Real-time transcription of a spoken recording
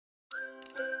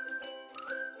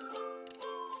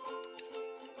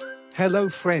Hello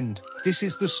friend, this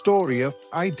is the story of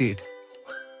I Did.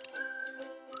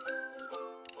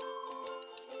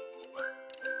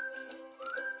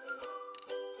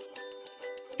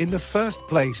 In the first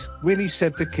place, Winnie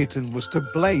said the kitten was to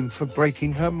blame for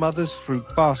breaking her mother's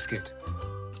fruit basket.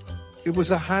 It was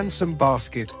a handsome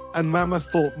basket, and Mama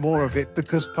thought more of it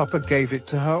because Papa gave it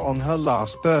to her on her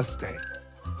last birthday.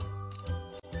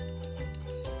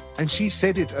 And she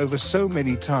said it over so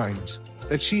many times,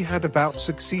 that she had about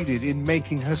succeeded in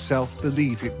making herself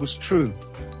believe it was true.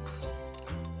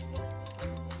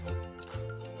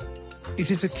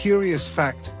 It is a curious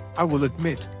fact, I will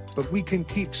admit, but we can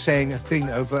keep saying a thing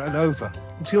over and over,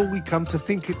 until we come to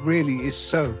think it really is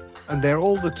so, and there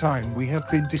all the time we have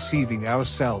been deceiving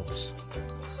ourselves.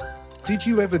 Did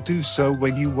you ever do so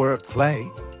when you were at play?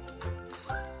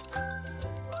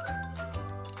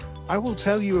 I will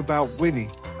tell you about Winnie,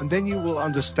 and then you will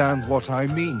understand what I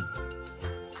mean.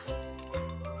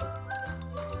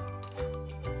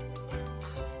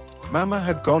 Mama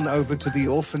had gone over to the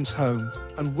orphan's home,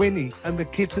 and Winnie and the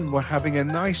kitten were having a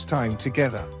nice time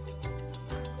together.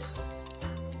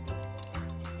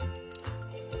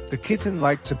 The kitten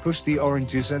liked to push the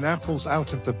oranges and apples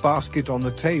out of the basket on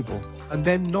the table, and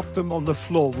then knock them on the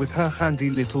floor with her handy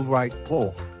little right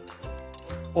paw.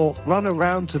 Or run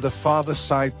around to the farther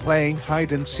side playing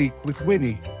hide and seek with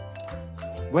Winnie.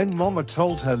 When Mama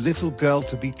told her little girl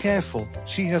to be careful,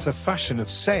 she has a fashion of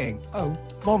saying, "Oh,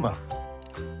 Mama,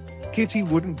 Kitty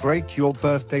wouldn't break your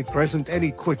birthday present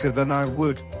any quicker than I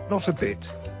would, not a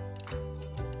bit."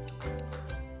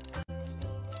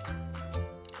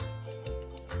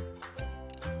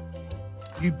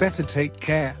 "You better take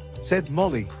care," said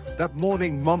Molly. That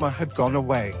morning Mama had gone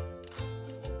away.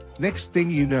 Next thing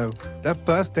you know, that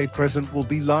birthday present will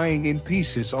be lying in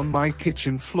pieces on my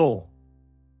kitchen floor.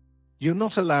 You're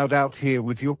not allowed out here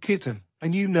with your kitten,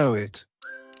 and you know it.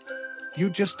 You're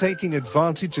just taking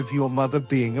advantage of your mother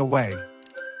being away.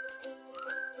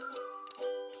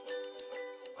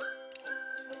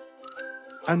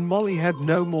 And Molly had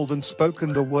no more than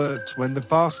spoken the words when the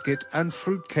basket and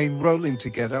fruit came rolling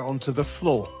together onto the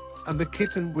floor, and the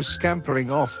kitten was scampering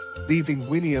off, leaving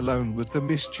Winnie alone with the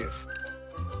mischief.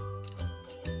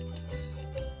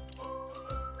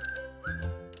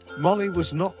 Molly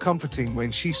was not comforting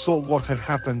when she saw what had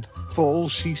happened, for all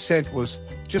she said was,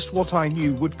 "Just what I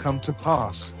knew would come to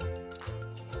pass."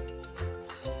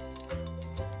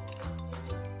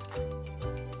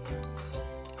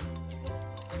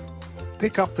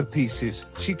 "Pick up the pieces,"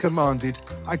 she commanded.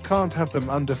 "I can't have them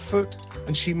underfoot,"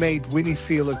 and she made Winnie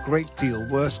feel a great deal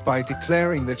worse by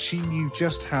declaring that she knew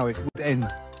just how it would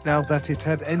end, now that it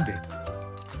had ended.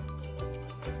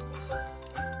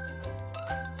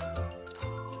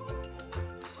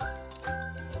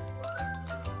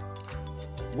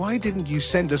 "Why didn't you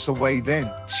send us away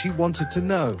then?" she wanted to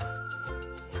know.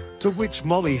 To which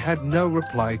Molly had no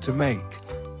reply to make.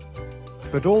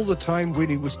 But all the time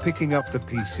Winnie was picking up the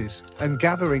pieces and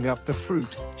gathering up the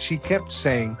fruit, she kept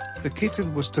saying, "The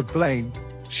kitten was to blame.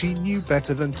 She knew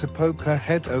better than to poke her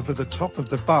head over the top of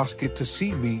the basket to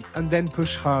see me and then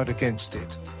push hard against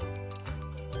it."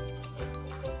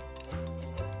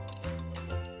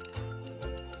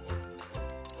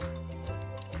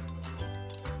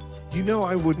 "You know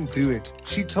I wouldn't do it,"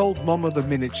 she told Mama the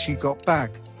minute she got back.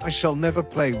 "I shall never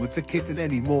play with the kitten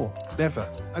anymore, never."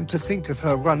 And to think of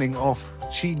her running off,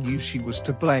 she knew she was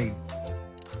to blame.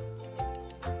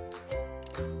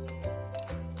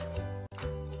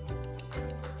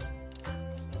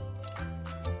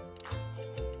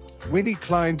 Winnie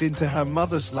climbed into her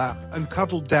mother's lap and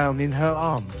cuddled down in her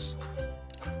arms.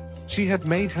 She had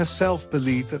made herself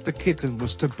believe that the kitten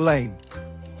was to blame.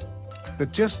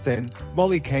 But just then,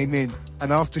 Molly came in,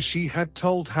 and after she had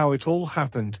told how it all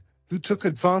happened, "Who took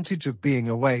advantage of being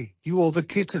away, you or the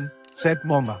kitten?" said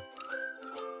Mama.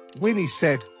 Winnie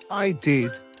said, "I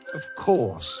did, of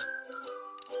course."